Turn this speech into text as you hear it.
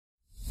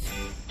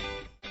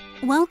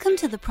Welcome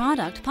to the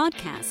Product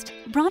Podcast,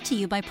 brought to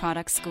you by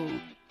Product School,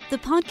 the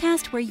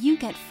podcast where you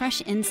get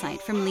fresh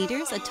insight from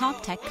leaders at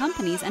top tech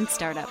companies and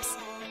startups.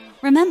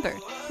 Remember,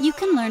 you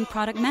can learn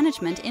product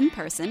management in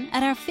person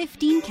at our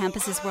 15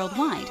 campuses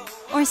worldwide,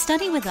 or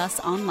study with us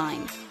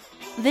online.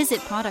 Visit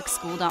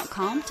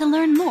productschool.com to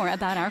learn more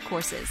about our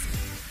courses.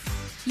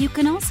 You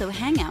can also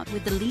hang out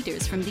with the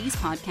leaders from these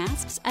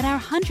podcasts at our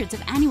hundreds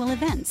of annual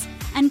events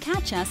and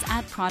catch us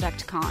at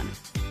ProductCon,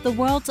 the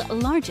world's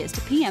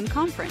largest PM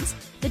conference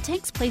that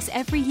takes place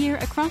every year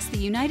across the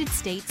United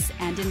States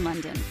and in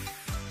London.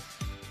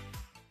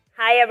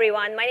 Hi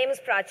everyone, my name is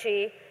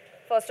Prachi.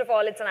 First of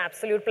all, it's an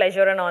absolute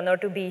pleasure and honor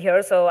to be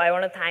here. So I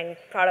want to thank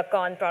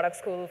ProductCon, Product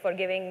School for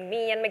giving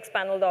me and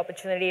Mixpanel the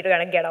opportunity to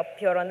kind of get up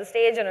here on the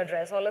stage and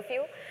address all of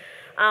you.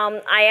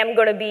 I am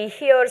going to be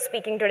here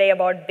speaking today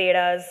about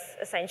betas,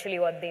 essentially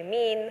what they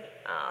mean,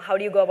 how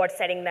do you go about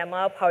setting them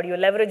up, how do you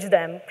leverage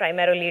them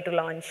primarily to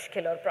launch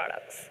killer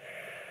products.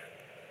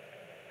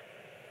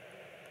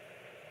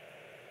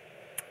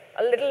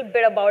 A little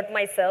bit about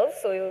myself,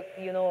 so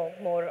you know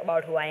more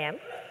about who I am.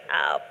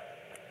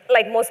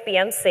 Like most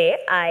PMs say,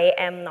 I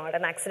am not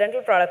an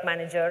accidental product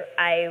manager.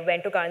 I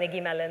went to Carnegie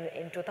Mellon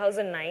in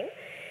 2009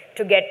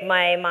 to get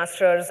my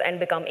master's and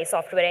become a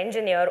software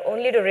engineer,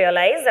 only to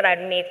realize that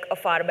I'd make a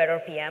far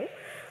better PM.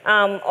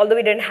 Although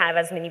we didn't have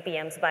as many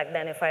PMs back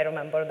then, if I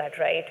remember that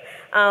right.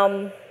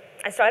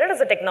 I started as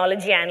a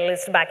technology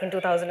analyst back in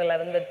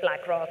 2011 with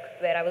BlackRock,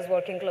 where I was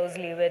working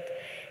closely with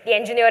the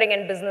engineering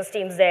and business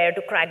teams there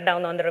to crack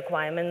down on the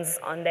requirements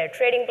on their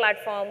trading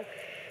platform.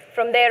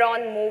 From there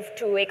on, moved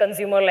to a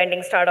consumer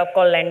lending startup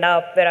called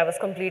LendUp, where I was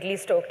completely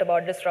stoked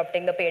about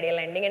disrupting the payday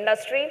lending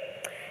industry.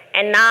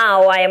 And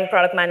now I am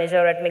product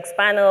manager at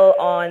Mixpanel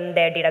on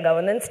their data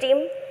governance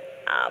team.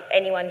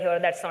 Anyone here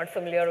that's not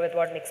familiar with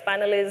what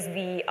Mixpanel is,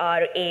 we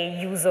are a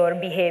user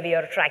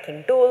behavior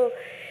tracking tool.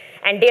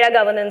 And data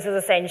governance is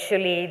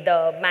essentially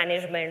the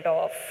management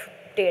of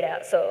data.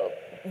 So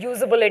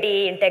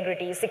usability,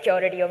 integrity,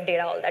 security of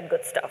data, all that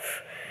good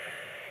stuff.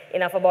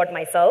 Enough about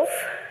myself.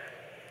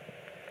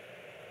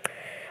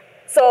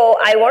 So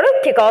I want to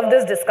kick off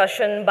this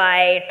discussion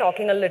by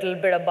talking a little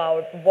bit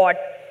about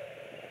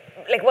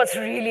what's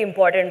really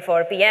important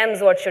for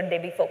PMs, what should they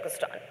be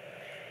focused on.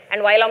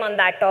 And while I'm on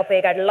that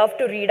topic, I'd love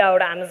to read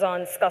out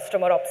Amazon's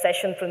customer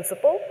obsession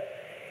principle.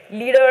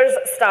 Leaders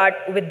start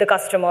with the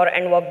customer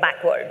and work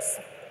backwards.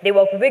 They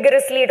work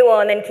vigorously to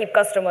earn and keep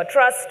customer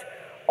trust.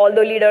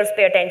 Although leaders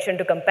pay attention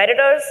to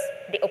competitors,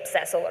 they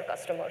obsess over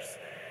customers.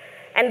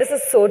 And this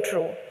is so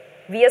true.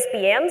 We as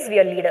PMs, we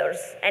are leaders.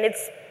 And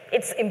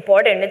it's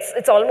important,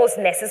 it's almost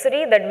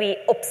necessary that we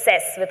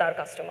obsess with our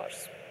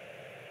customers.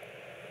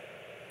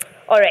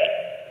 All right,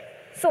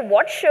 so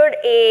what should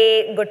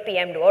a good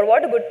PM do, or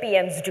what do good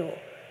PMs do?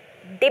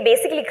 They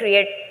basically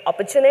create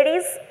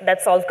opportunities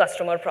that solve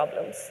customer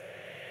problems.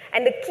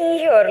 And the key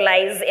here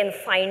lies in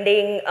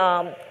finding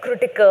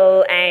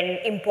critical and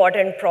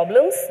important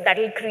problems that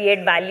will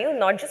create value,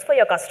 not just for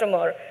your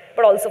customer,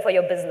 but also for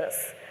your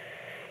business.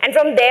 And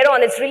from there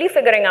on, it's really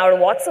figuring out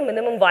what's a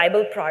minimum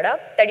viable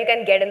product that you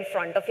can get in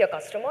front of your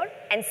customer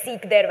and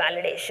seek their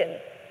validation.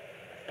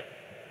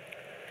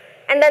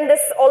 And then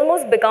this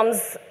almost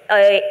becomes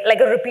like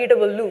a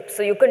repeatable loop.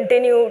 So you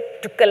continue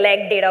to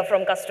collect data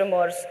from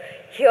customers,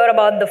 hear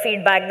about the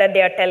feedback that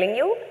they are telling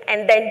you,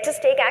 and then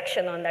just take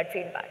action on that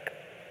feedback.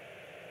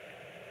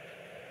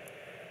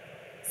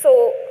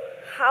 So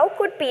how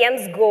could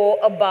PMs go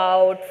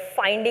about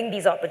finding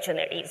these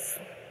opportunities?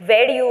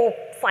 Where do you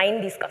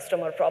find these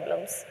customer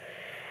problems?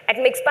 At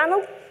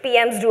Mixpanel,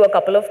 PMs do a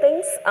couple of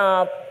things.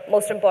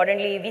 Most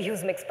importantly, we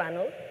use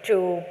Mixpanel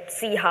to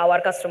see how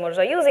our customers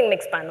are using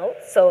Mixpanel.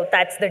 So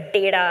that's the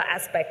data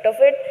aspect of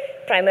it,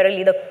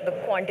 primarily the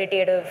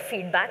quantitative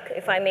feedback,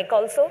 if I may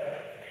call so.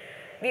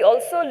 We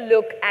also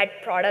look at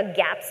product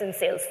gaps in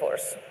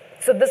Salesforce.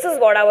 So this is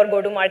what our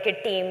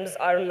go-to-market teams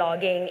are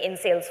logging in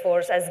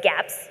Salesforce as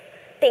gaps,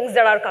 things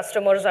that our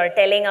customers are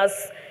telling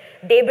us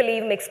they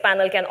believe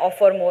Mixpanel can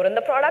offer more in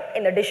the product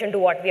in addition to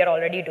what we are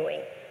already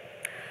doing.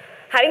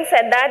 Having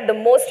said that, the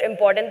most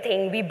important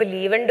thing we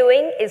believe in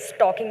doing is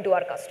talking to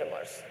our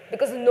customers,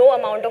 because no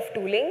amount of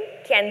tooling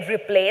can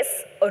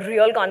replace a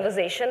real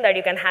conversation that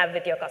you can have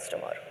with your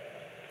customer.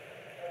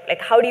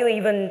 Like, how do you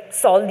even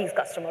solve these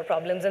customer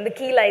problems? And the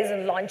key lies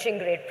in launching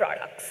great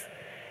products.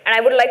 And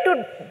I would like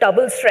to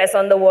double stress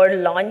on the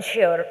word launch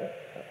here,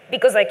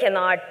 because I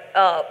cannot,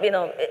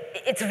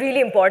 it's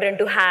really important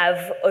to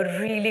have a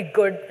really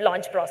good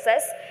launch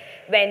process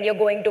when you're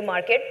going to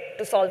market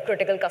to solve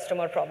critical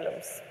customer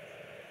problems.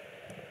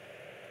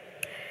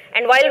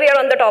 And while we are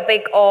on the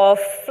topic of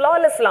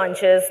flawless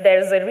launches,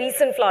 there's a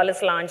recent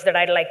flawless launch that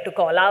I'd like to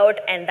call out,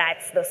 and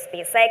that's the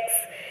SpaceX.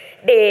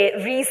 They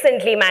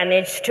recently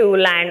managed to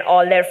land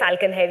all their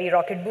Falcon Heavy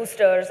rocket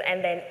boosters,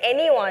 and then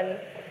anyone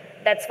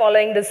that's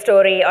following this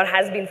story or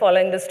has been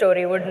following this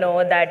story would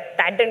know that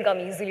that didn't come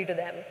easily to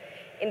them.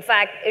 In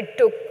fact, it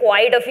took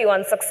quite a few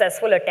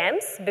unsuccessful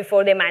attempts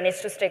before they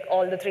managed to stick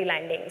all the 3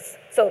 landings.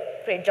 So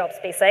great job,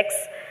 SpaceX.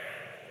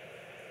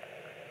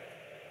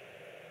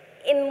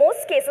 In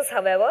most cases,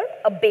 however,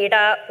 a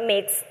beta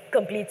makes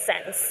complete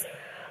sense.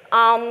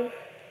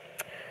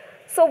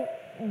 So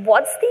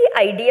what's the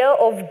idea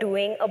of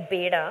doing a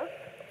beta,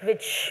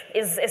 which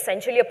is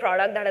essentially a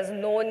product that has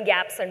known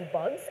gaps and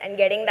bugs, and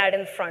getting that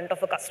in front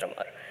of a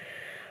customer?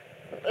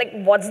 Like,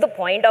 what's the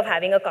point of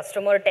having a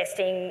customer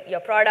testing your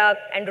product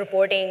and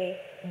reporting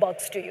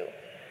bugs to you?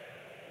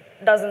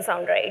 Doesn't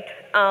sound right.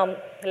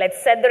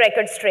 Let's set the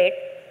record straight.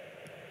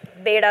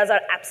 Betas are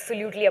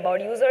absolutely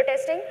about user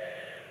testing,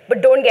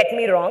 but don't get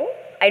me wrong.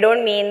 I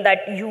don't mean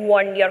that you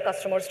want your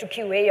customers to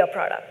QA your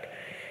product.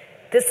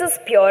 This is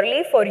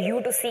purely for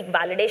you to seek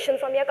validation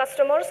from your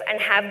customers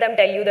and have them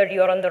tell you that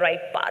you're on the right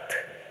path.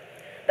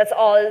 That's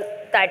all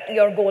that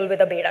your goal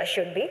with a beta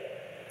should be.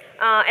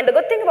 And the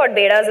good thing about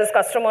betas is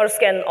customers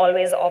can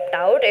always opt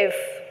out if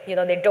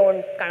they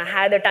don't kind of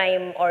have the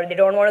time or they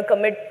don't want to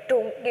commit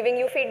to giving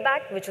you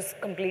feedback, which is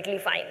completely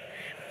fine.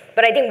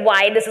 But I think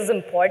why this is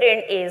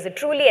important is it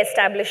truly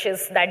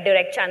establishes that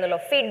direct channel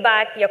of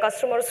feedback. Your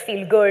customers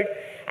feel good,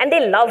 and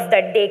they love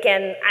that they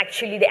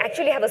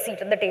actually have a seat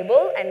at the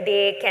table and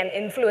they can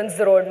influence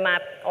the roadmap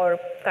or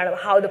kind of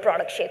how the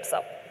product shapes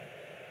up.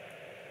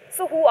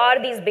 So who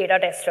are these beta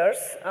testers?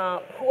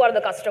 Who are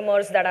the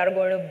customers that are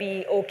going to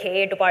be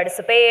okay to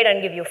participate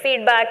and give you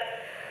feedback?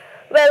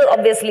 Well,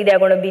 obviously, they're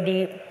going to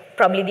be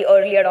probably the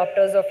early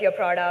adopters of your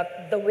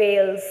product, the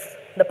whales,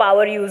 the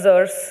power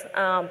users.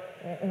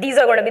 These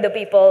are going to be the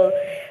people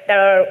that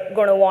are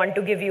going to want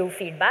to give you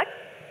feedback.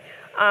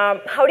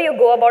 How do you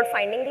go about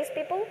finding these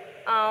people?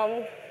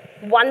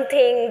 One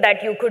thing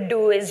that you could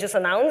do is just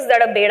announce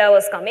that a beta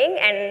was coming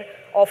and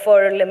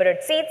offer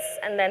limited seats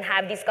and then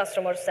have these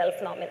customers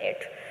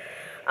self-nominate.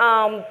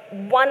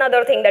 One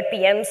other thing that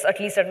PMs, at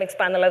least at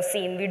Mixpanel, I've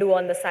seen we do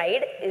on the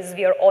side is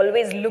we are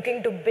always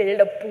looking to build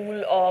a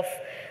pool of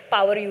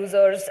power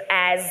users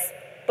as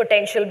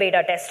potential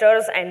beta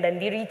testers, and then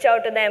we reach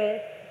out to them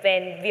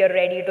when we are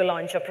ready to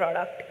launch a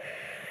product.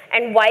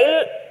 And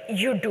while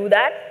you do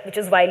that, which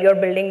is while you're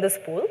building this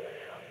pool,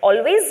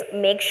 always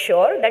make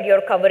sure that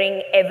you're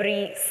covering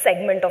every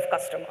segment of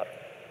customer.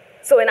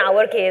 So in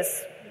our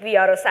case, we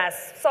are a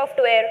SaaS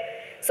software,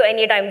 so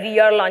anytime we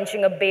are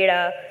launching a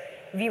beta,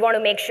 we want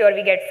to make sure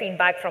we get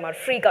feedback from our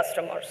free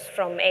customers,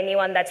 from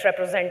anyone that's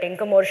representing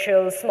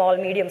commercial, small,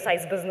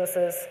 medium-sized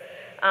businesses,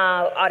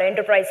 our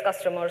enterprise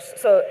customers.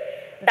 So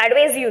that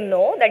way you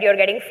know that you're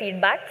getting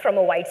feedback from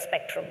a wide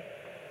spectrum.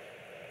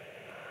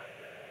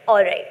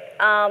 All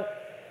right.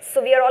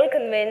 So we are all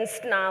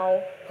convinced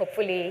now,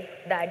 hopefully,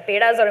 that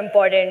betas are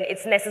important.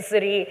 It's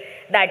necessary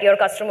that your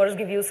customers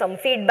give you some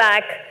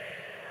feedback.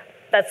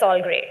 That's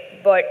all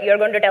great. But you're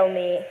going to tell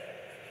me,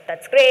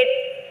 that's great.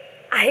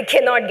 I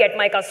cannot get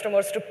my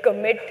customers to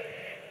commit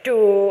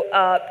to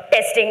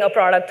testing a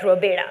product through a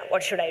beta.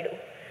 What should I do?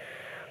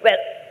 Well,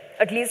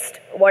 at least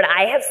what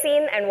I have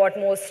seen and what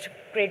most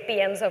great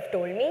PMs have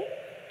told me,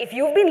 if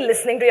you've been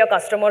listening to your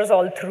customers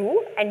all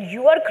through and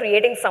you are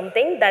creating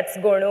something that's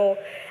going to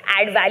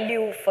add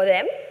value for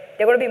them,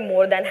 they're going to be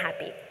more than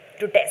happy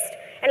to test.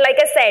 And like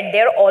I said,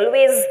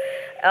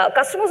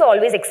 customers are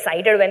always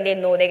excited when they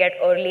know they get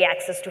early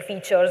access to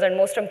features, and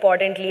most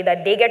importantly,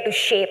 that they get to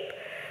shape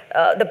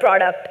the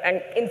product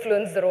and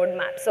influence the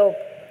roadmap. So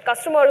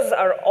customers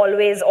are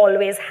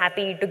always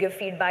happy to give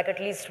feedback, at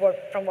least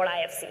from what I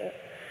have seen.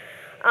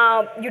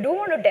 You do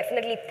want to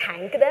definitely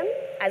thank them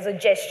as a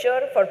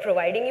gesture for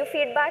providing you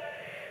feedback.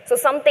 So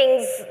some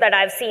things that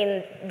I've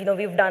seen,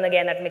 we've done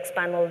again at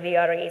Mixpanel, we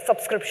are a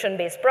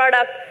subscription-based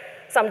product.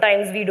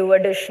 Sometimes we do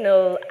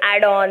additional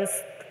add-ons,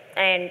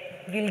 and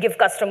we'll give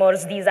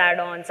customers these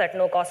add-ons at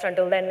no cost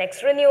until their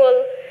next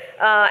renewal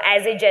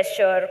as a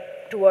gesture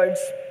towards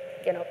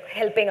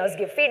helping us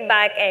give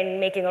feedback and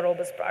making a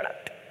robust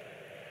product.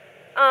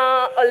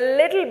 A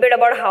little bit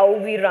about how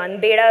we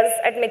run betas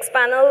at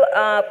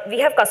Mixpanel. We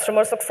have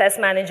customer success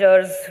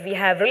managers, we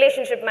have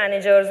relationship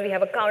managers, we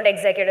have account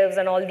executives,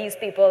 and all these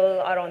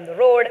people are on the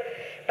road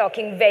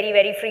talking very,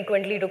 very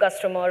frequently to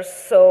customers.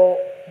 So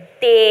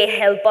they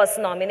help us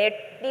nominate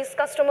these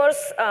customers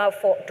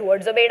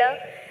towards a beta.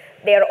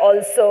 They are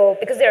also,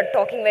 because they are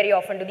talking very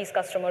often to these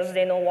customers,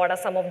 they know what are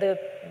some of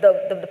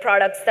the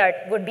products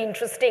that would be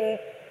interesting.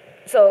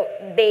 So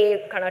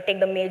they kind of take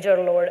the major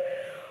load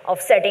of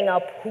setting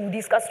up who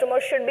these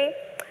customers should be.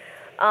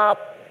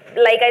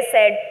 Like I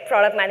said,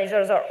 product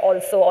managers are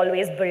also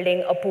always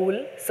building a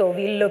pool. So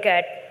we look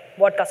at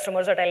what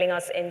customers are telling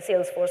us in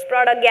Salesforce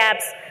product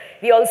gaps.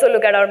 We also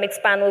look at our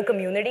Mixpanel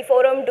community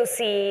forum to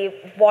see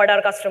what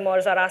our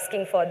customers are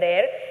asking for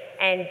there,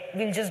 and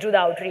we'll just do the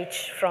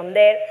outreach from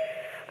there.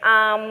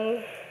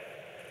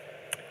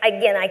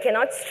 Again, I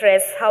cannot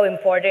stress how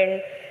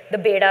important the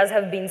betas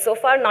have been so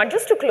far, not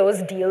just to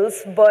close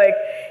deals, but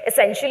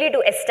essentially to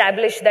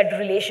establish that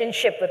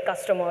relationship with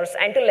customers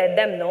and to let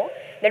them know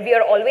that we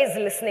are always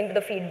listening to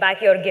the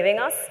feedback you're giving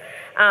us,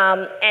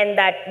 and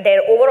that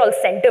their overall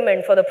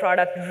sentiment for the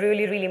product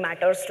really, really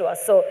matters to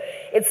us. So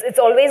it's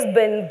always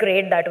been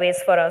great that way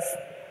for us.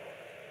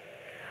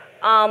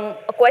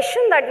 A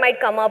question that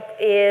might come up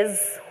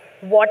is,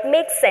 what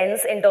makes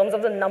sense in terms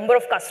of the number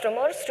of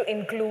customers to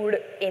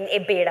include in a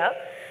beta?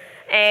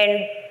 And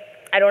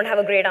I don't have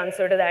a great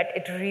answer to that.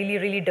 It really,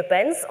 really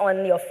depends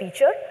on your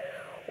feature.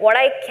 What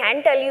I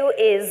can tell you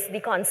is the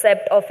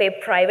concept of a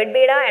private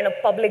beta and a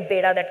public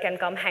beta that can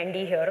come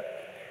handy here.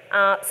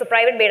 So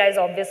private beta is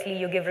obviously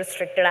you give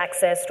restricted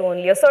access to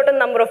only a certain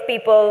number of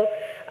people.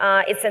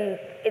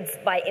 It's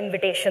by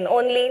invitation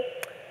only.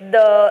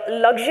 The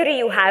luxury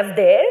you have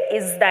there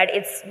is that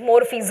it's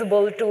more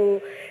feasible to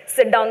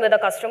sit down with a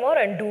customer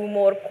and do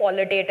more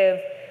qualitative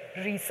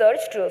research.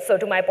 So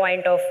to my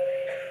point of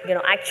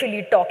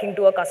actually talking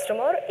to a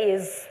customer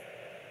is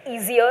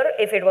easier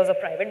if it was a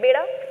private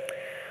beta.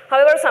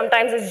 However,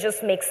 sometimes it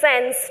just makes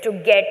sense to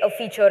get a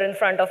feature in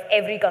front of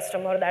every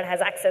customer that has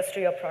access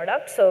to your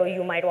product. So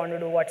you might want to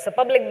do what's a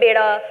public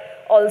beta,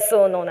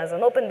 also known as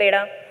an open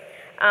beta.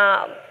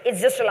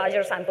 It's just a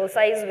larger sample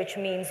size, which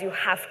means you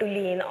have to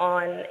lean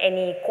on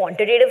any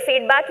quantitative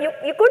feedback.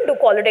 You could do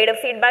qualitative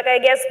feedback, I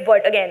guess,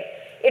 but again,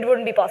 it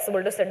wouldn't be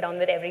possible to sit down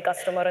with every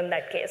customer in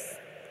that case.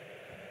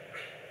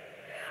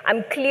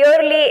 I'm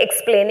clearly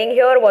explaining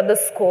here what the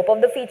scope of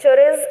the feature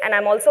is, and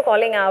I'm also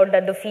calling out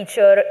that the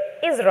feature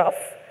is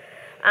rough,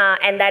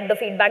 and that the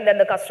feedback that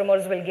the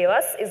customers will give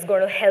us is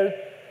going to help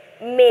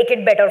make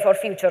it better for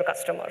future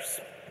customers.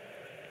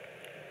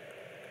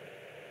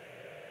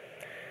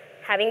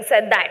 Having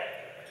said that,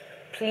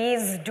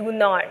 please do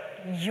not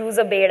use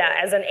a beta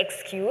as an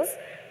excuse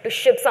to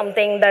ship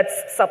something that's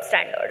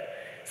substandard.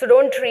 So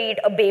don't treat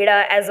a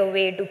beta as a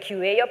way to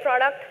QA your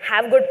product.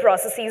 Have good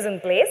processes in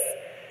place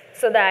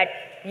so that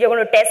you're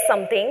going to test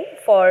something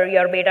for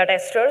your beta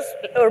testers,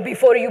 or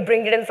before you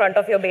bring it in front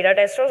of your beta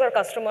testers or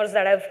customers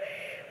that have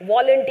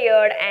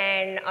volunteered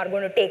and are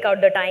going to take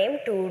out the time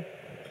to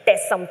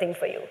test something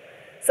for you.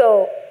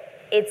 So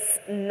it's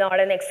not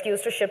an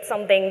excuse to ship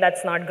something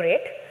that's not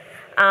great.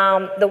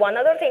 The one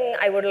other thing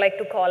I would like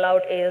to call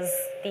out is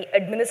the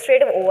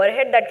administrative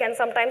overhead that can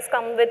sometimes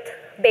come with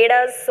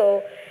betas.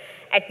 So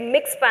at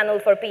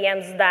Mixpanel for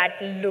PMs,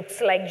 that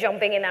looks like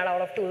jumping in and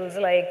out of tools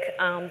like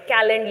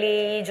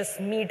Calendly,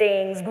 just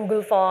meetings,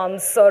 Google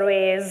Forms,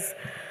 surveys,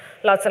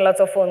 lots and lots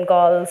of phone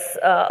calls,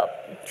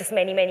 just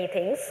many, many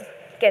things.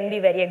 Can be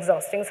very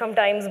exhausting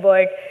sometimes,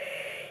 but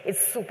it's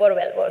super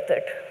well worth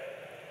it.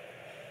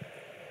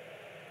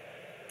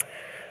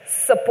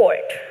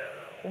 Support.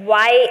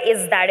 Why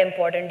is that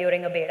important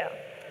during a beta?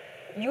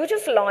 You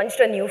just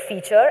launched a new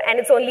feature, and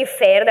it's only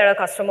fair that a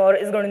customer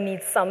is going to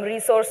need some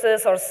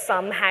resources or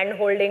some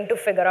hand-holding to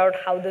figure out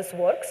how this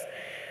works.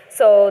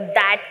 So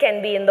that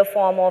can be in the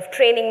form of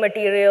training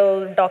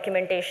material,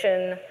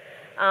 documentation,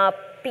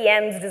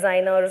 PMs,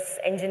 designers,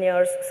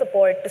 engineers,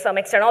 support to some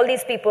extent. All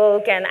these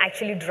people can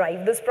actually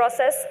drive this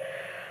process.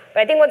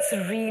 But I think what's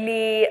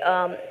really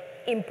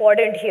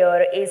important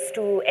here is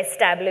to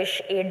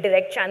establish a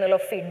direct channel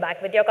of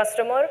feedback with your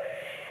customer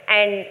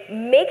and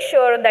make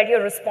sure that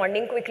you're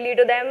responding quickly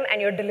to them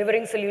and you're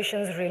delivering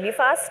solutions really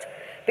fast,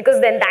 because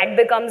then that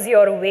becomes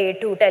your way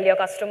to tell your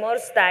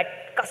customers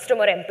that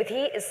customer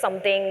empathy is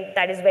something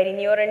that is very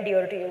near and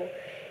dear to you.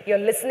 You're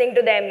listening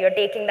to them, you're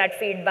taking that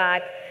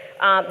feedback,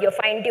 you're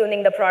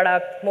fine-tuning the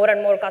product. More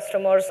and more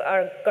customers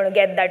are going to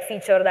get that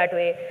feature that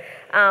way.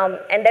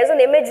 And there's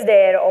an image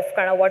there of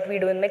kind of what we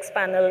do in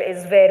Mixpanel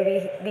is where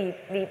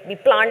we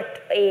plant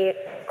a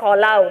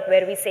call out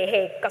where we say,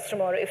 hey,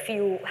 customer, if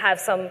you have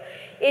some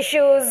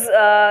issues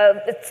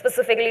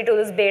specifically to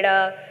this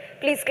beta,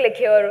 please click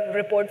here,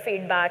 report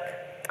feedback.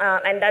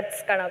 And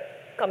that's kind of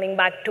coming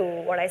back to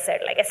what I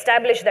said, like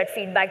establish that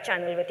feedback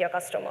channel with your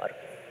customer.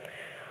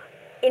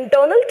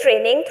 Internal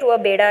training through a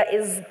beta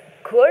is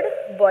good,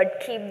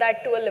 but keep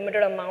that to a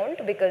limited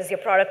amount because your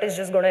product is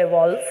just going to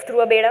evolve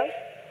through a beta.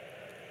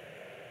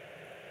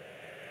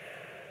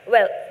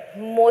 Well,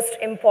 most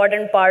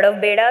important part of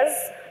betas,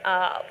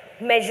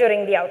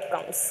 measuring the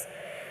outcomes.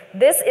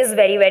 This is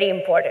very, very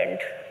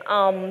important.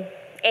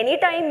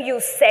 Anytime you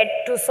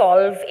set to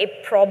solve a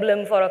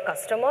problem for a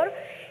customer,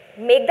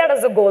 make that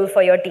as a goal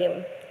for your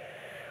team.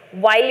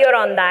 While you're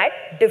on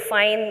that,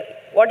 define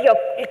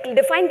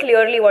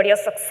clearly what your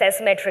success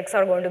metrics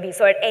are going to be.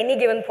 So at any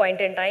given point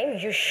in time,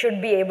 you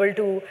should be able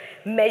to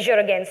measure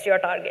against your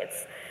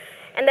targets.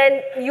 And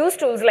then use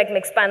tools like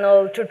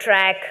Mixpanel to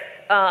track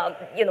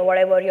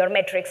whatever your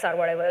metrics are,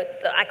 whatever,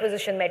 the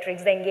acquisition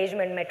metrics, the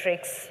engagement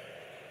metrics,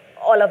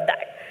 all of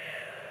that.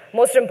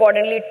 Most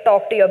importantly,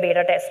 talk to your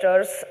beta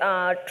testers.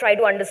 Try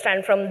to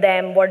understand from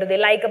them what do they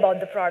like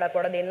about the product,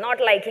 what are they not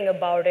liking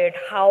about it,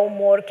 how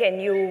more can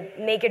you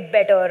make it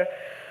better.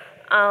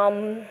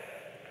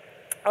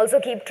 Also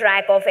keep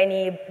track of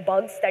any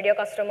bugs that your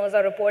customers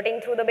are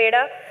reporting through the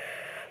beta.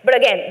 But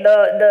again,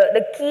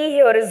 the key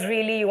here is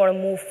really you want to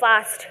move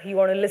fast. You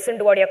want to listen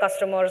to what your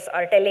customers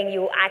are telling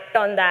you, act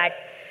on that,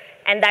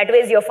 and that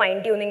way you're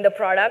fine-tuning the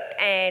product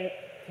and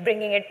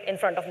bringing it in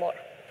front of more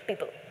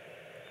people.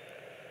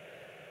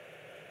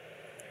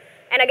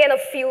 And again, a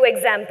few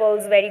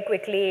examples very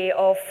quickly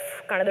of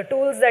kind of the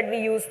tools that we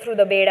use through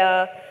the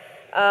beta.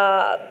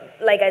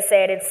 Like I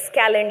said, it's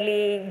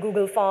Calendly,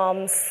 Google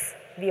Forms.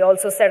 We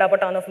also set up a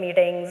ton of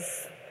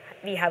meetings.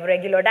 We have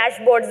regular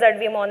dashboards that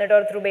we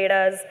monitor through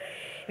betas.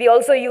 We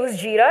also use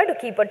Jira to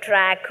keep a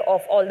track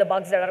of all the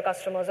bugs that our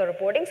customers are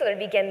reporting so that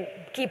we can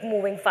keep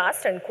moving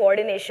fast and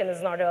coordination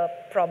is not a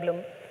problem.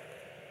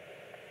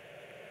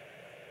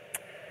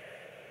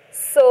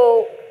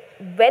 So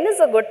when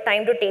is a good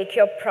time to take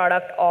your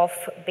product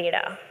off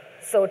beta?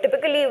 So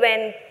typically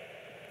when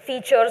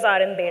features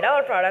are in beta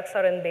or products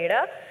are in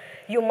beta,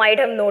 you might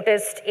have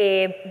noticed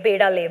a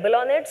beta label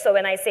on it. So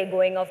when I say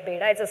going off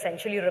beta, it's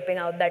essentially ripping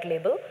out that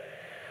label.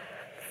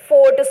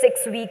 4 to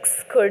 6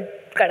 weeks could,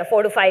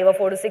 4 to 5 or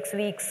 4 to 6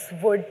 weeks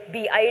would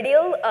be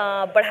ideal.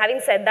 But having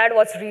said that,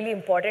 what's really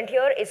important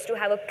here is to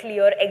have a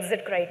clear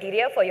exit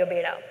criteria for your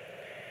beta.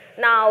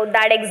 Now,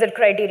 that exit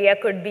criteria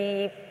could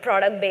be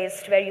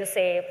product-based, where you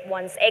say,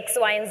 once X,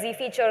 Y, and Z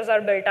features are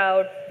built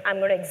out, I'm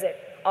going to exit.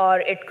 Or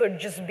it could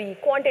just be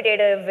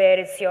quantitative, where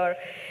it's your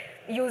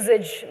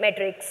usage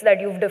metrics that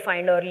you've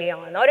defined early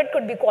on. Or it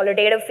could be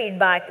qualitative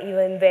feedback,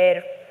 even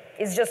where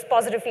it's just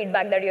positive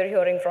feedback that you're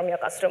hearing from your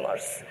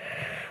customers.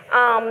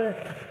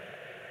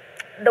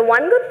 The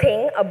one good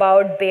thing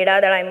about beta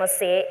that I must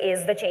say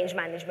is the change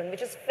management,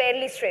 which is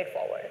fairly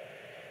straightforward.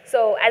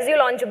 So as you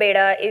launch a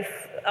beta,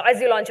 as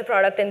you launch a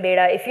product in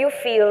beta, if you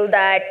feel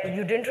that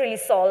you didn't really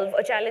solve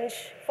a challenge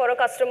for a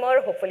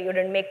customer, hopefully you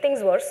didn't make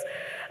things worse,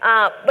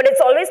 but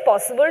it's always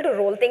possible to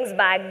roll things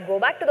back, go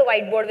back to the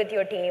whiteboard with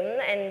your team,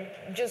 and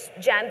just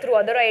jam through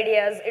other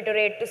ideas,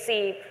 iterate to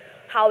see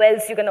how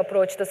else you can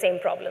approach the same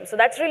problem. So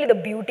that's really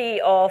the beauty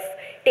of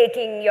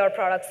taking your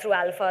products through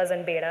alphas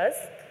and betas.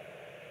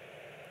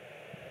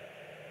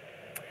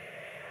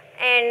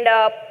 And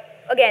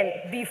again,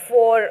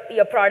 before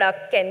your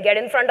product can get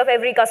in front of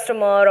every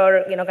customer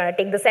or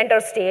take the center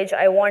stage,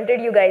 I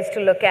wanted you guys to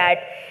look at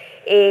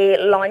a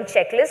launch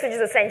checklist, which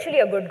is essentially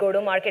a good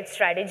go-to-market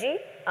strategy.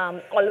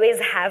 Always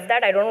have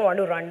that. I don't want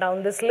to run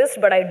down this list,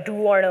 but I do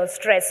want to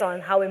stress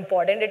on how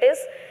important it is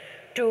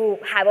to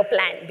have a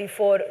plan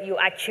before you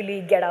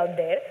actually get out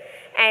there.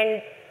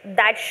 And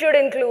that should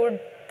include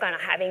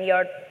having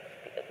your,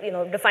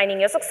 defining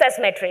your success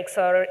metrics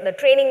or the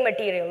training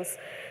materials,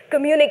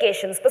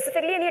 communication,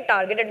 specifically any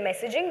targeted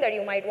messaging that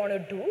you might want to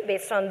do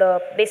based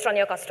on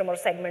your customer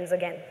segments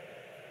again.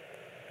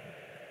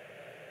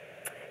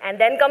 And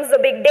then comes the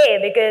big day,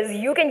 because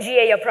you can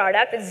GA your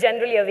product. It's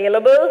generally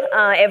available.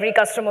 Every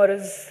customer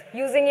is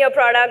using your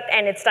product,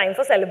 and it's time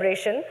for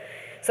celebration.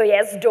 So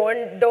yes,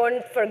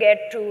 don't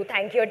forget to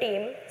thank your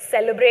team,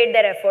 celebrate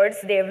their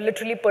efforts. They've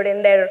literally put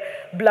in their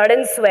blood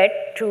and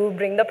sweat to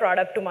bring the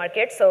product to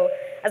market. So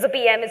as a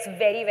PM, it's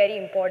very, very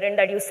important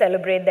that you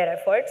celebrate their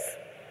efforts.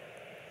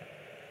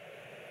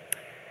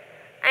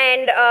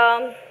 And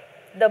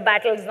the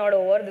battle is not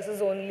over. This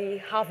is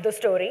only half the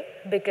story,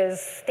 because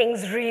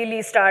things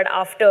really start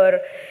after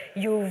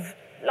you've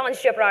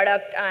launched your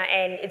product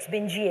and it's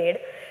been GA'd.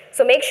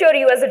 So make sure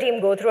you as a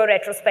team go through a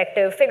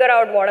retrospective, figure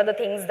out what are the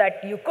things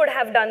that you could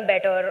have done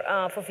better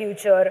for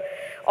future.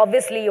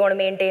 Obviously, you want to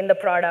maintain the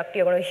product.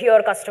 You're going to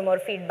hear customer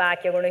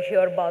feedback. You're going to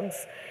hear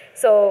bugs.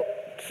 So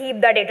keep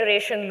that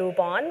iteration loop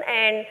on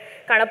and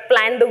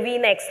plan the V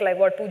next, like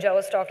what Pooja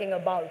was talking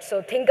about.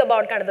 So think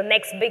about the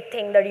next big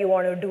thing that you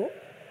want to do.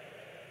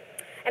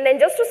 And then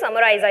just to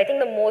summarize, I think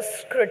the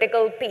most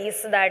critical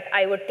piece that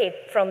I would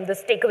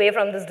take away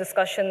from this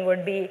discussion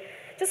would be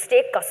just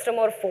stay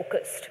customer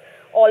focused.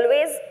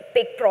 Always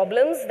pick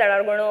problems that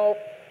are going to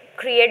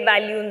create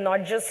value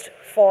not just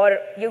for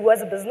you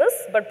as a business,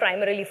 but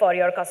primarily for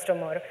your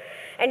customer.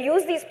 And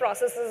use these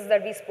processes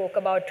that we spoke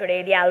about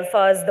today, the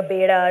alphas, the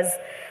betas.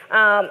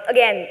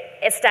 Again,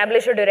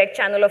 establish a direct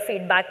channel of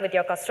feedback with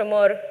your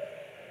customer,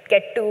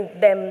 get to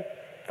them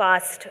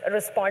fast,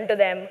 respond to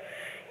them.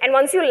 And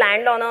once you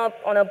land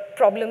on a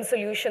problem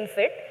solution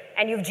fit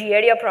and you've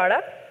GA'd your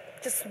product,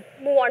 just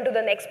move on to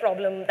the next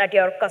problem that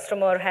your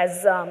customer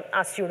has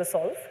asked you to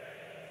solve.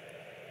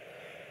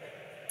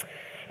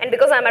 And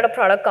because I'm at a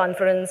product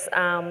conference,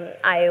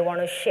 I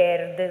want to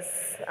share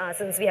this,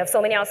 since we have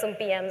so many awesome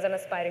PMs and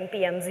aspiring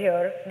PMs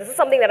here. This is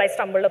something that I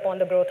stumbled upon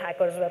the Growth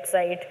Hackers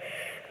website.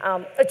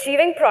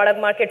 Achieving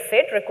product market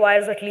fit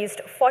requires at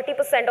least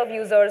 40% of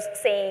users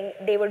saying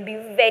they would be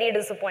very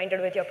disappointed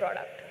with your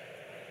product.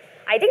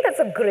 I think that's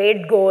a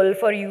great goal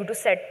for you to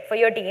set for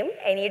your team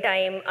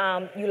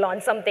anytime you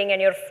launch something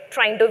and you're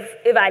trying to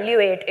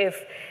evaluate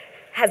if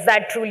has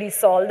that truly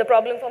solved the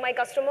problem for my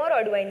customer,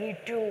 or do I need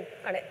to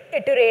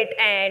iterate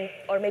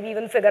or maybe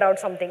even figure out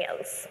something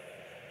else?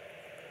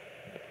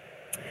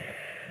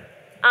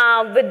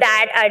 With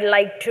that, I'd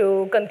like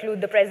to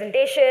conclude the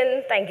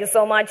presentation. Thank you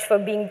so much for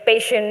being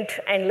patient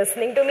and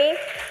listening to me.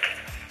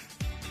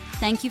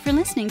 Thank you for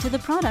listening to the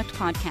Product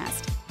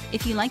Podcast.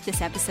 If you like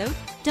this episode,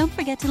 don't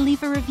forget to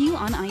leave a review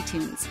on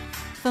iTunes.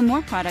 For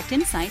more product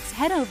insights,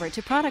 head over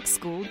to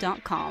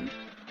productschool.com.